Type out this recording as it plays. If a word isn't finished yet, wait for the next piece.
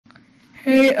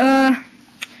Hey,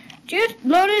 do you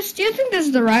think this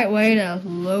is the right way to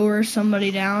lower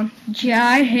somebody down? Yeah,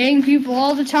 I hang people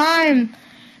all the time.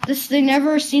 They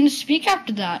never seem to speak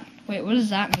after that. Wait, what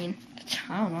does that mean?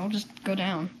 I don't know, just go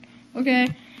down. Okay.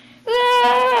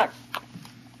 Ah!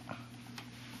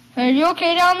 Hey, you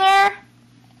okay down there?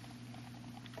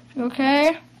 You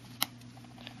okay?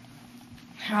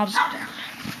 I'll just go down.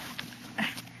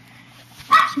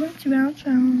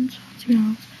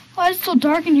 Why is it so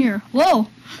dark in here? Whoa!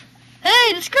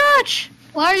 Hey, the Scratch!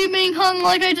 Why are you being hung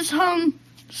like I just hung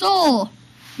Soul?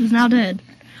 He's now dead.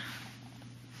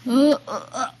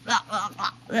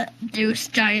 Deuce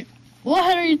giant.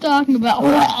 What are you talking about?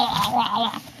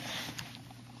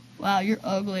 Wow, you're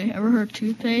ugly. Ever heard of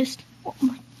toothpaste? Oh,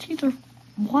 my teeth are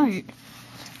white.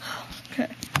 Okay.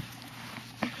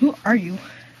 Who are you?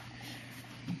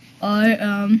 I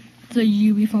am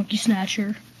the funky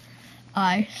snatcher.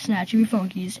 I snatch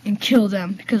funkies and kill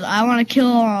them because I want to kill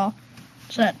them all.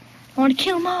 So I want to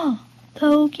kill them all.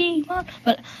 Pokemon.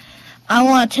 But I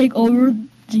want to take over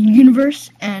the universe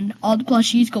and all the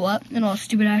plushies go up and all the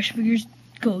stupid action figures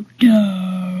go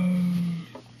down.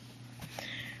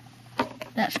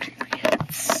 That's creepy.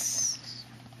 It's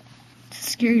a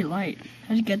scary light.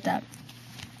 How'd you get that?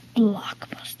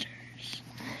 Blockbusters.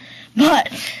 But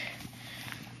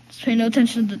just pay no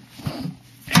attention to the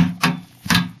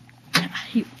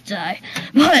he would die.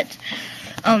 But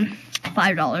 $5,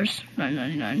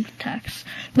 $9.99 tax.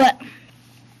 But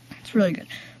it's really good.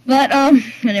 But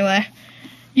anyway,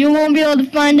 you won't be able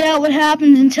to find out what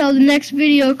happens until the next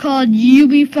video called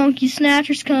Funky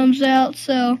Snatchers comes out.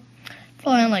 So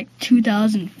probably in like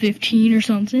 2015 or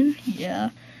something.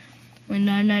 Yeah, only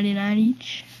 $9.99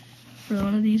 each for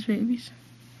one of these babies.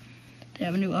 They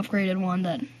have a new upgraded one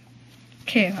that.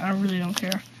 Okay, I really don't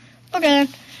care. Okay,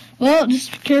 well,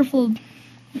 just be careful.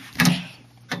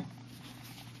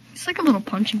 It's like a little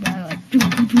punching bag, like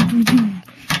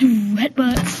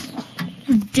headbutts.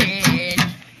 Dead.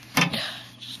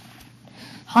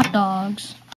 Hot dogs.